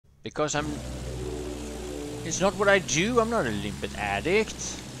Because it's not what I do. I'm not a limpet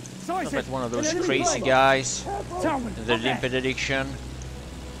addict. I'm not like one of those crazy guys with the limpet addiction.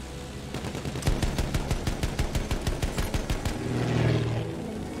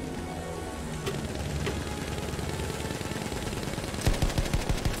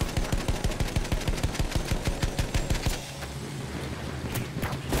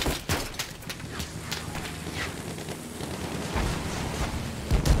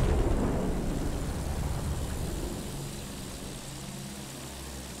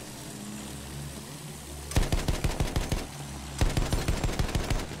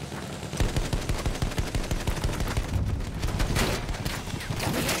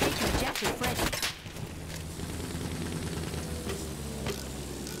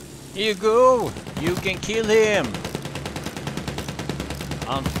 Here you go! You can kill him!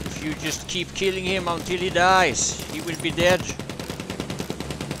 If you just keep killing him until he dies, he will be dead.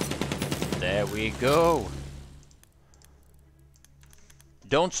 There we go.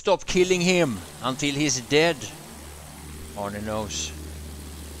 Don't stop killing him until he's dead. Arne knows.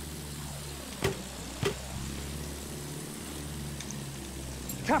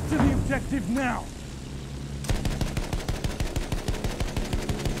 Capture the objective now!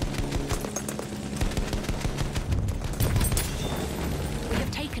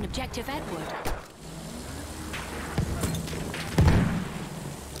 Objective Edward.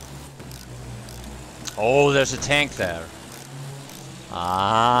 Oh, there's a tank there.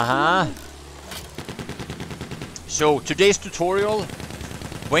 So, today's tutorial,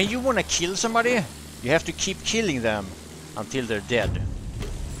 when you want to kill somebody, you have to keep killing them until they're dead.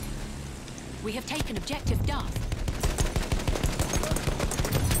 We have taken Objective Duff.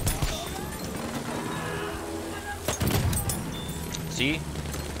 See?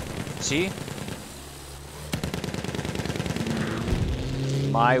 See?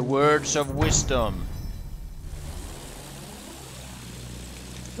 My words of wisdom.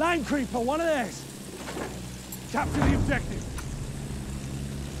 Line creeper, one of theirs. Capture the objective.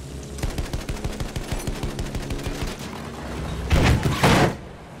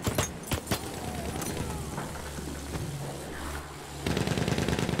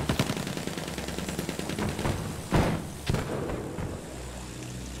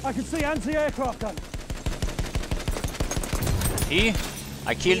 I can see anti-aircraft gun. See?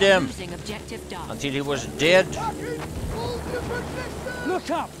 I killed him until he was dead. Look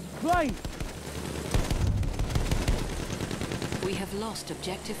up! Plane! We have lost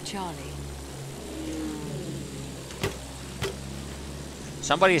Objective Charlie.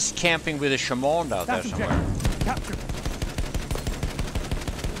 Somebody is camping with a shaman out there somewhere. Capture.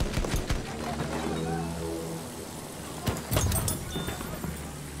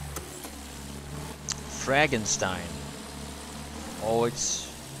 Frankenstein. Oh, it's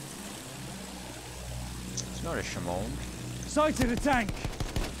not a shaman. Sighted a tank.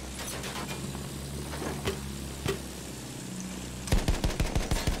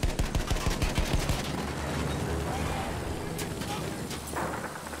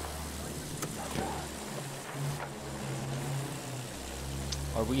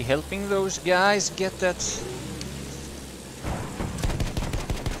 Are we helping those guys get that?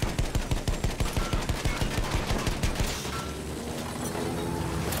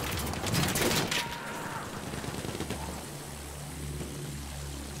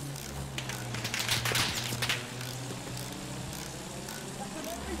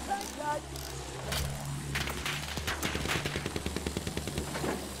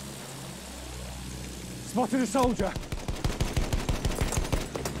 Spotted a soldier.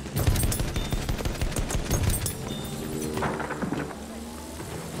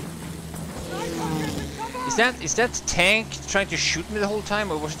 Is that tank trying to shoot me the whole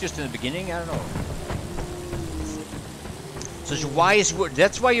time, or was it just in the beginning? I don't know. Such wise word.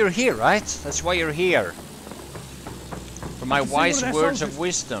 That's why you're here, right? That's why you're here. For my wise words of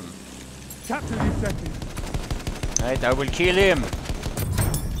wisdom. Capture the objective. Right, I will kill him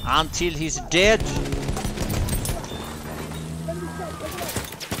until he's dead.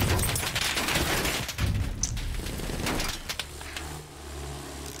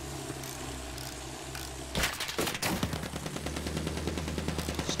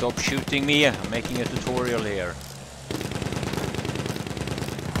 Stop shooting me, I'm making a tutorial here.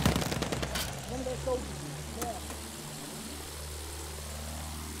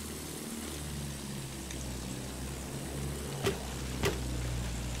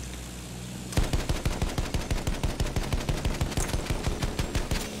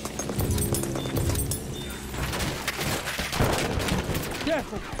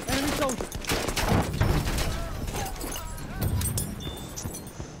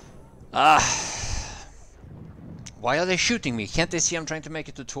 Ah. Why are they shooting me? Can't they see I'm trying to make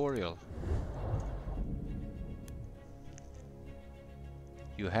a tutorial?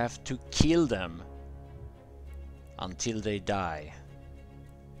 You have to kill them until they die.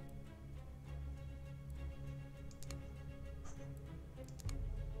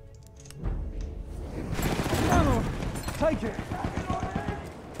 Ammo! Take it!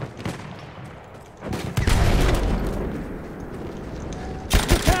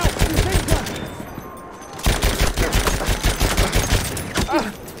 Look out! You think that?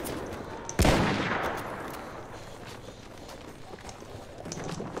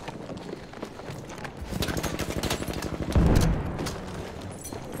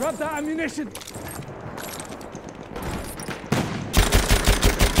 Grab that ammunition!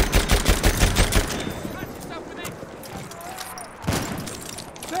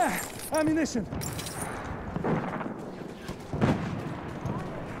 There! Ammunition!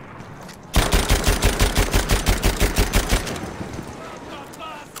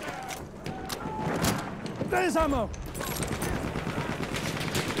 There's ammo!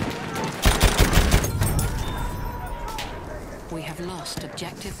 We have lost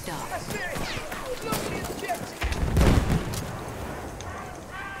objective Duff.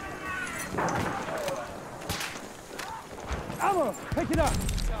 Ammo! Pick it up!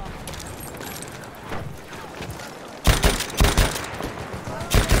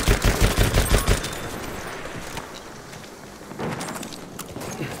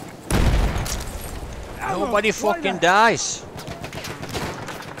 Nobody fucking dies.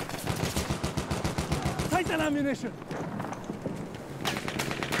 Take that ammunition!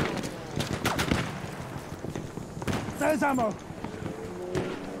 There's ammo!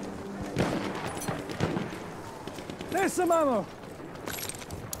 There's some ammo!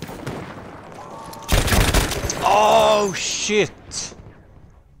 Oh shit!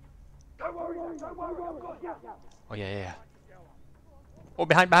 Don't worry, I've got you! Oh yeah. Oh,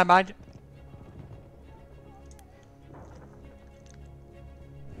 behind!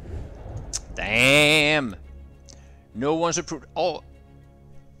 Damn! No one's approved. Oh,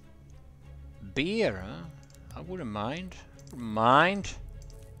 beer, huh? I wouldn't mind.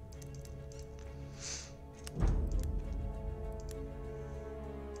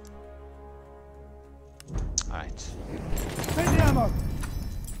 Alright. Take the ammo!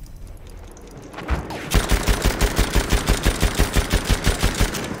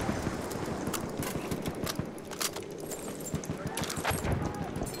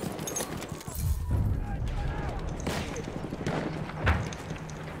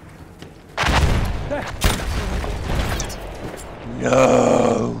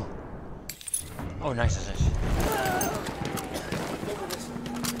 No! Oh, nice.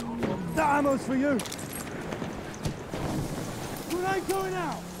 That ammo's for you! Grenade going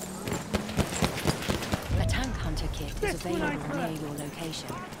out! A tank hunter kit is available near your location.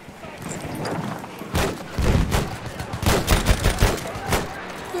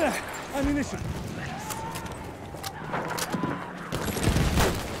 There! Ammunition!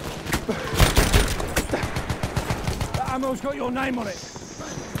 That ammo's got your name on it!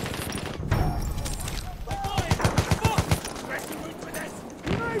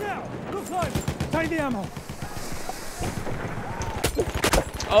 Grenade out! Look like! Take the ammo!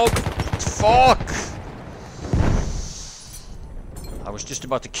 Oh, fuck! I was just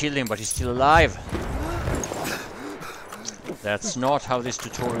about to kill him, but he's still alive. That's not how this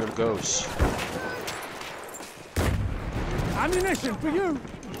tutorial goes. Ammunition for you!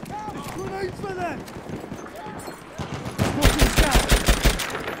 Grenades for them! Walking south!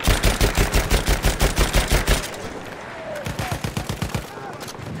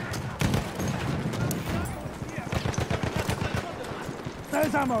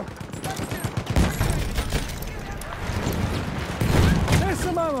 There's ammo! There's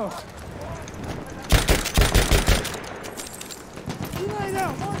some ammo! Grenade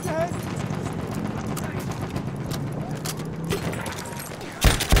out! Watch ahead!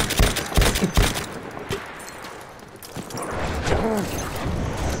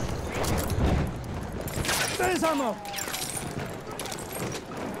 There's ammo!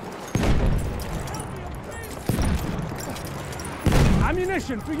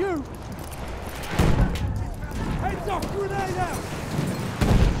 Ammunition for you! Heads off! Grenade out!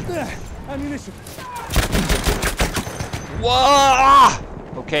 There! Ammunition!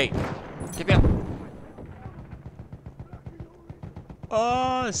 Whoa! Okay. Keep me up.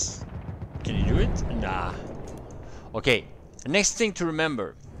 Can you do it? Nah. Okay. The next thing to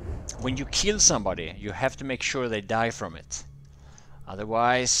remember. When you kill somebody, you have to make sure they die from it.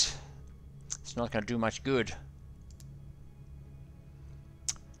 Otherwise, it's not gonna do much good.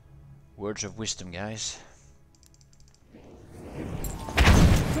 Words of wisdom, guys.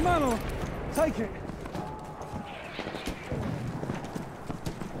 Some ammo. Take it.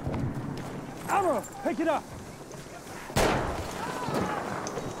 Ammo. Pick it up.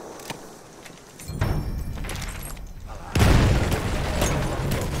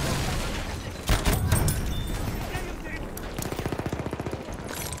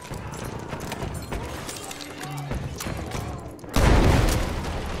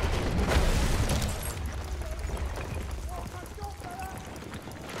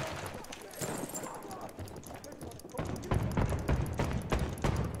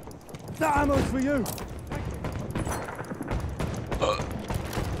 That ammo's for you.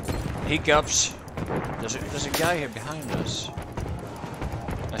 Hiccups. There's a guy here behind us.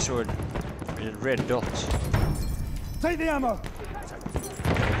 I saw a red dot. Take the ammo.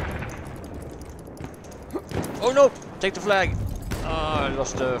 Oh no! Take the flag. Ah, I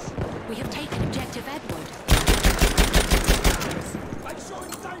lost the. We have taken objective Edward.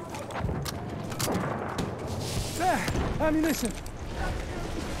 There. Ammunition.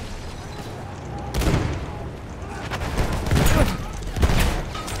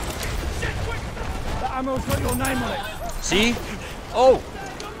 Ammo's got your name on it. See? Oh!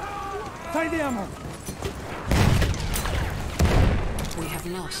 Take the ammo. We have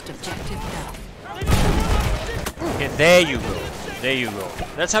lost objective Duff. Okay, there you go. There you go.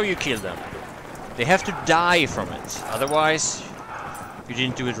 That's how you kill them. They have to die from it. Otherwise, you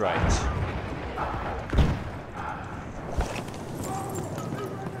didn't do it right.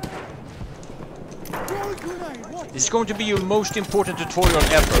 This is going to be your most important tutorial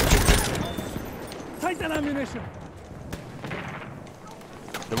ever. Take that ammunition.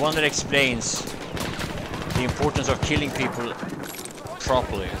 The one that explains the importance of killing people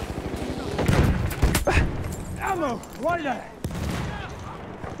properly. Ammo, right there.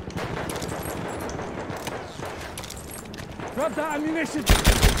 Grab that ammunition.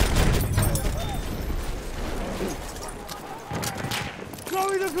 Throw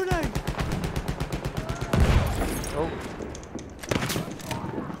in a grenade. Oh.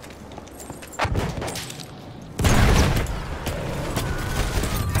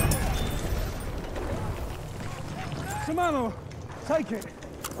 Some ammo. Take it.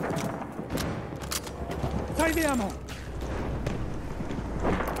 Take the ammo.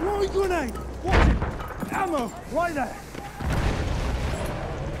 Throw a grenade. Watch it. Ammo, right there.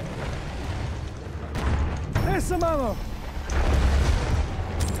 There's some ammo.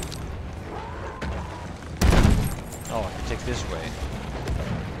 Oh, I can take this way.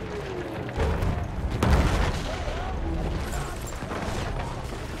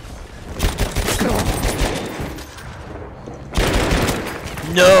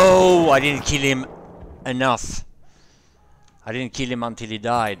 No! I didn't kill him enough. I didn't kill him until he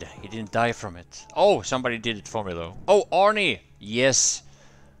died. He didn't die from it. Oh, somebody did it for me though. Oh, Arnie! Yes.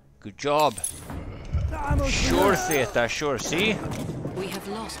 Good job. Sure, Theta, sure. See? We have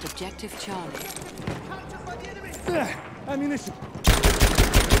lost objective Charlie. There, ammunition.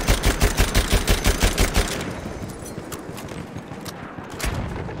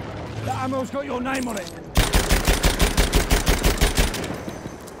 That ammo's got your name on it.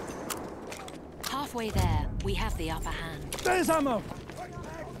 Halfway there, we have the upper hand. There's ammo.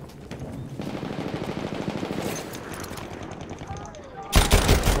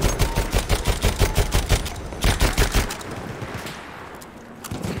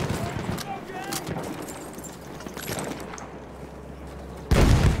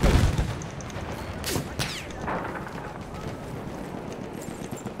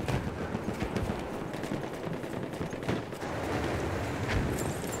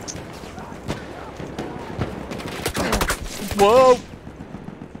 Whoa!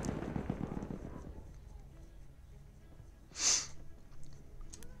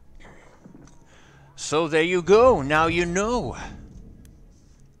 So there you go, now you know.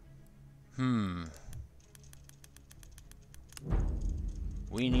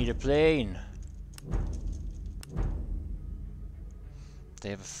 We need a plane. They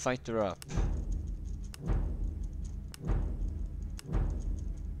have a fighter up.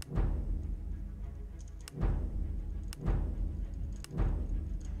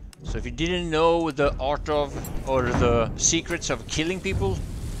 So if you didn't know the art of or the secrets of killing people,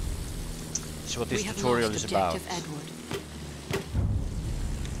 that's what this tutorial is about. Edward.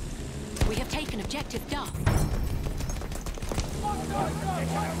 We have taken objective Duff.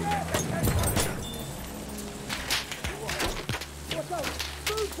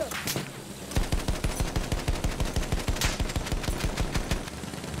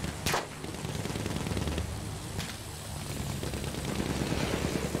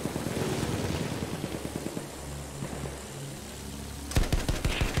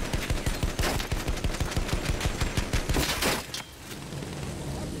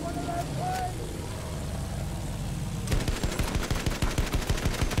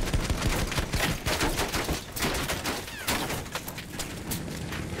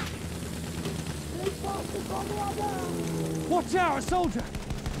 Watch out, a soldier!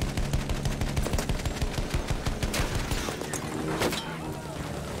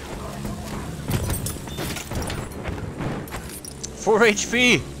 Four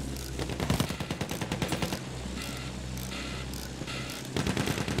HP!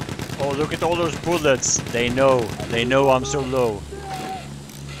 Oh, look at all those bullets. They know I'm so low.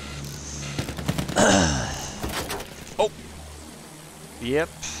 Oh! Yep.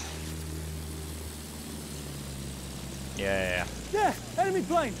 Yeah. Yeah, enemy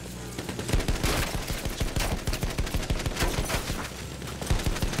plane!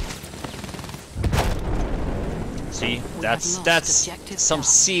 See, that's some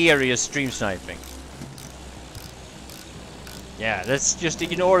serious stream sniping. Yeah, let's just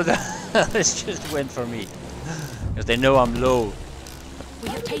ignore that. Let's just went for me. Because they know I'm low. We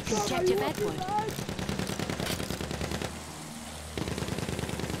have taken objective Edward.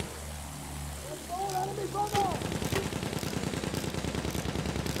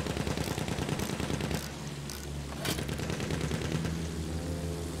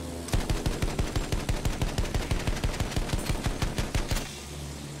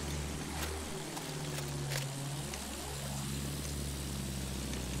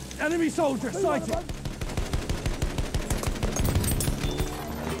 Enemy soldier sighted!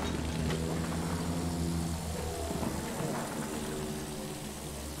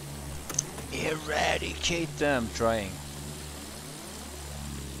 Eradicate them, trying.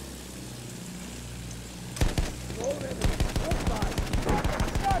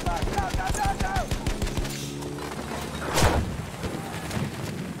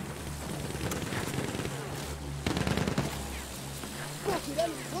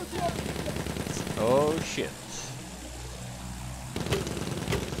 Oh shit.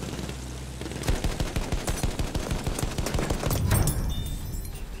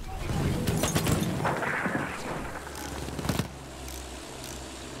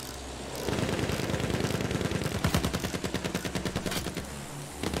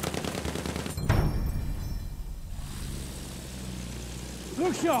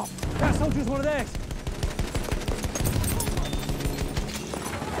 Look sharp! That soldier's one of theirs!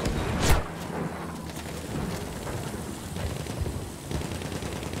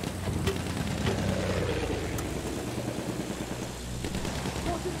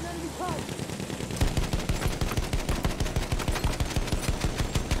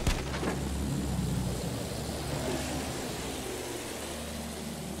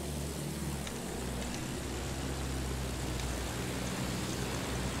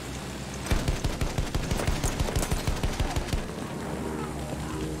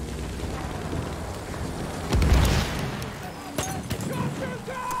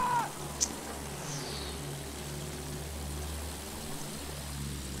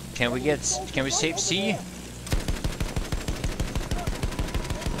 Can we save C?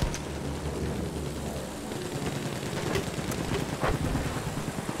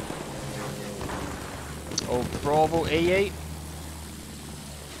 Oh, Bravo A8.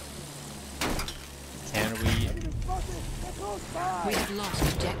 Can we? We have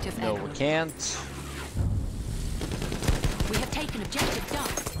lost objective No, Edward. we can't. We have taken objective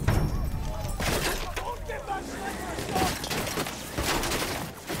Duck.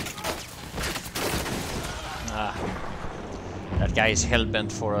 That guy is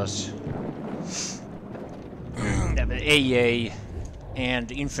hellbent for us. AA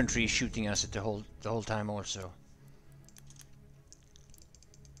and infantry shooting us at the whole time also.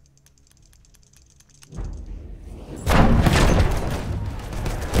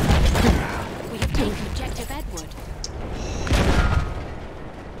 We have taken objective Edward.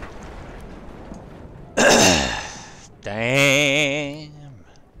 Damn.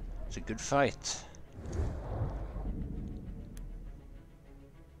 It's a good fight.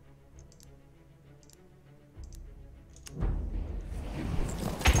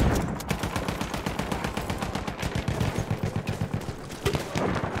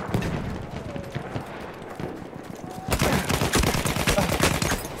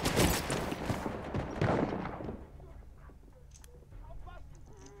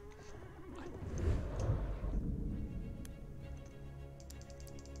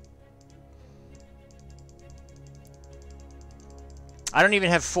 I don't even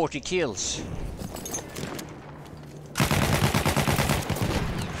have 40 kills.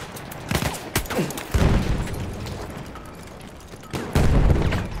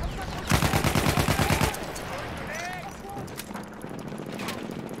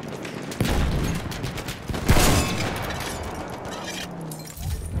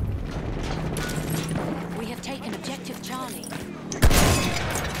 We have taken objective Charlie.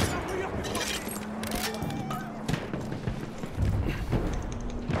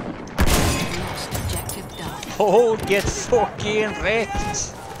 Oh, get fucking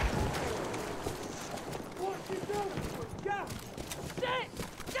wrecked!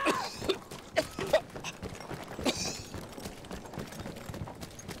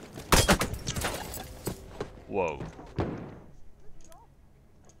 Whoa.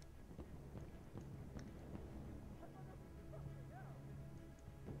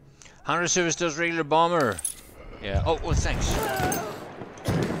 Hunter service does regular bomber. Yeah. Oh, well, thanks.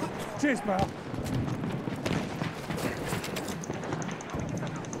 Cheers, pal.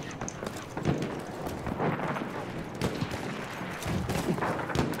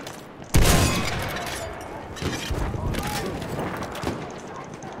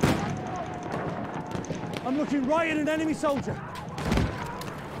 I'm looking right at an enemy soldier.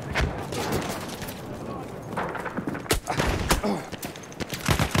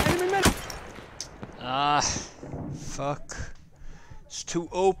 Enemy medic. Ah, fuck. It's too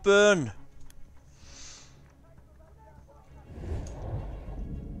open.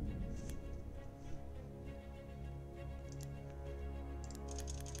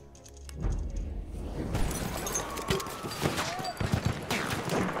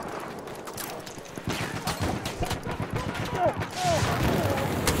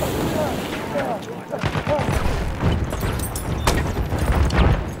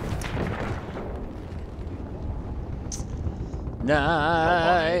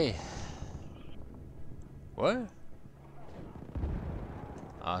 Nah. What?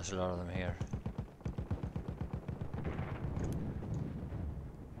 Ah, there's a lot of them here.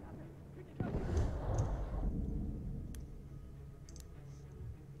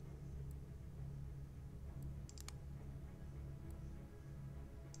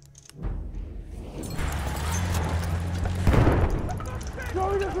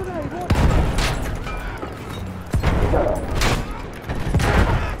 Throwing a grenade. What?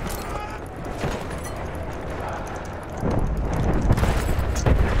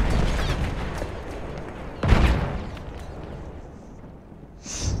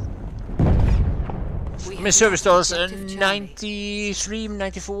 My service does 93,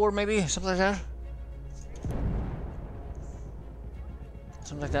 94 maybe, something like that.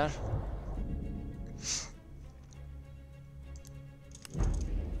 Something like that.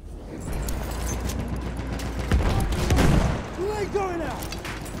 You ain't going out.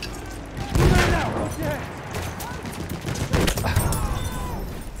 You ran out. What's your head?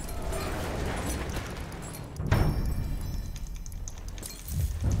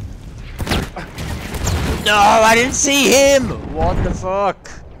 No, I didn't see him! What the fuck?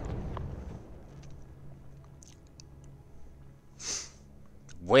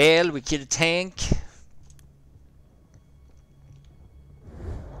 Well, we killed a tank.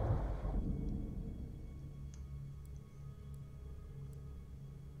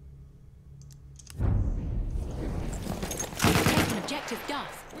 Taken objective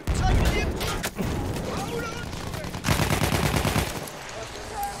Duff.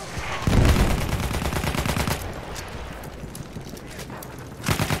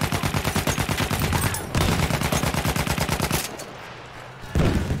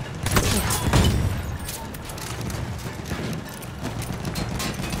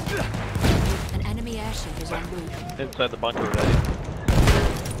 An enemy airship is en route. Inside the bunker already.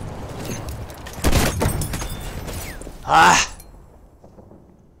 Ah!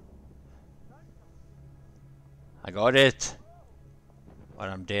 I got it. But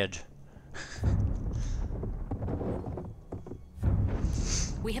I'm dead.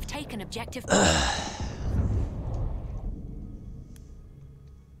 We have taken objective.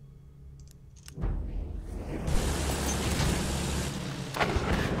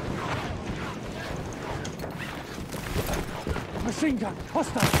 Machine gun.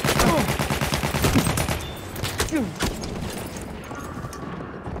 Hostile.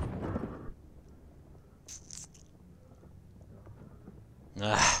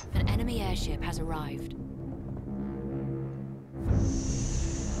 Ah. An enemy airship has arrived.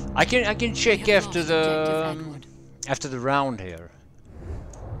 I can check We have after lost the objective Edward. after the round here.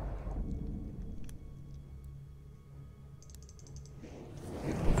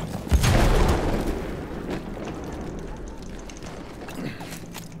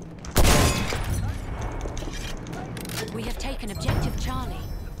 We have taken objective Charlie.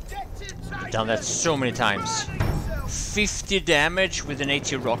 I've done that so many times. 50 damage with an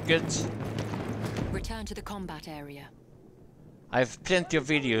AT rocket. Return to the combat area. I have plenty of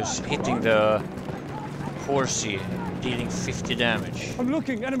videos hitting the horsey, dealing 50 damage. I'm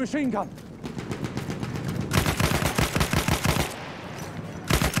looking at a machine gun.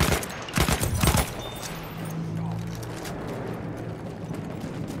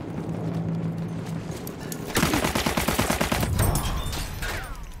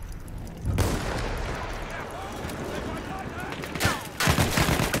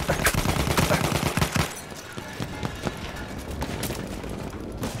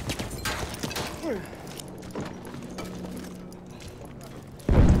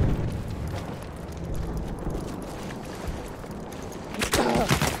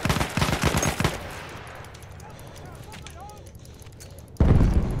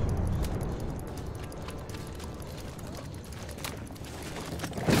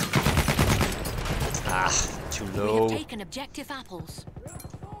 Too We low. have taken objective apples.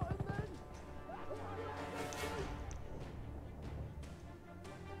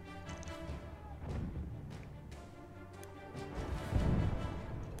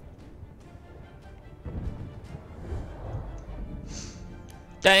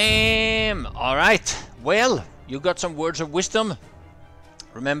 Damn! Alright, well, you got some words of wisdom.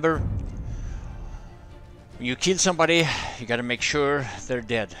 Remember, when you kill somebody, you gotta make sure they're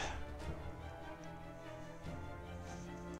dead.